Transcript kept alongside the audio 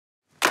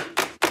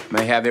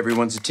May I have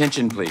everyone's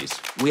attention, please?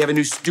 We have a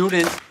new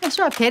student. Nice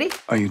job, Cady.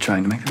 Are you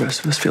trying to make the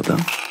rest of us feel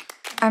dumb?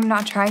 I'm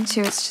not trying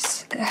to, it's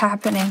just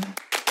happening.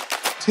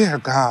 Dear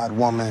God,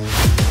 woman.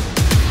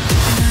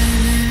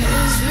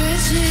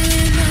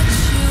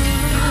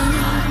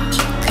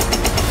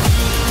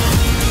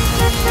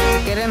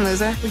 Get in,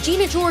 loser.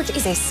 Regina George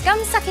is a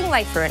scum-sucking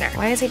life ruiner.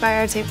 Why is he by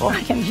our table?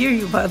 I can hear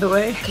you, by the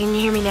way. Can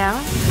you hear me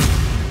now?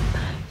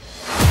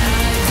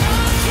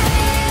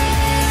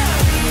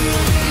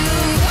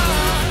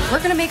 We're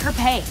gonna make her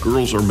pay.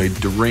 Girls are made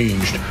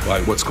deranged by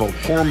what's called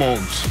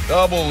hormones.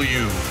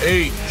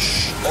 WHO.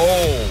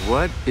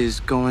 What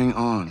is going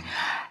on?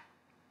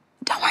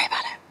 Don't worry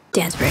about it.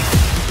 Dance break.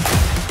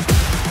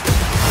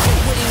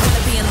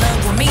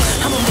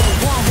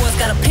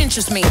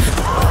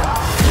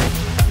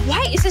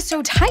 Why is this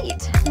so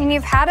tight? I mean,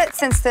 you've had it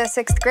since the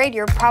 6th grade.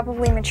 You're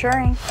probably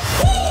maturing.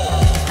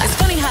 It's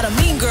funny how the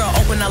mean girl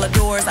opened all the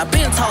doors. I've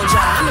been told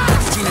y'all I'm the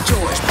best Regina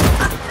George.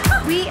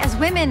 We as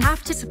women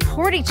have to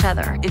support each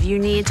other. If you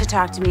need to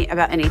talk to me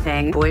about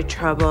anything, boy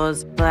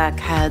troubles,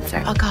 blackheads, or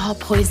alcohol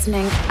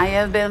poisoning, I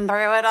have been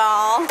through it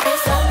all.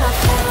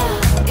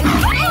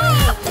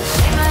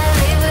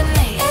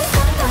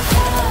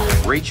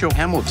 Rachel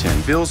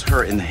Hamilton fills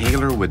her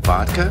inhaler with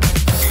vodka.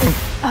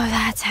 Oh,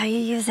 that's how you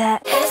use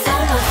that.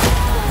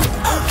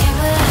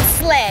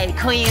 Slay,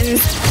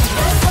 queens.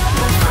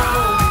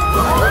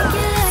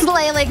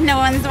 Slay like no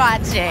one's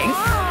watching.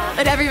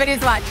 But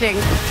everybody's watching.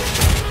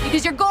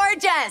 Because you're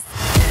gorgeous.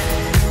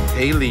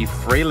 Haley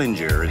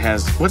Freilinger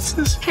has, what's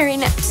this? Hairy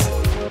nips.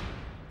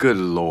 Good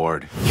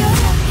Lord.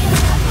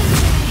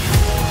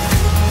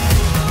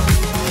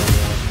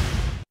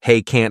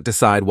 Hey, can't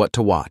decide what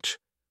to watch?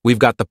 We've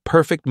got the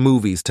perfect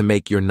movies to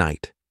make your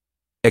night.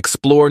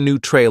 Explore new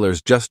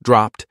trailers just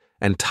dropped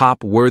and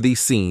top worthy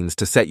scenes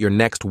to set your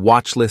next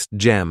watch list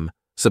gem.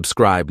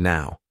 Subscribe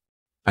now.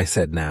 I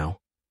said now.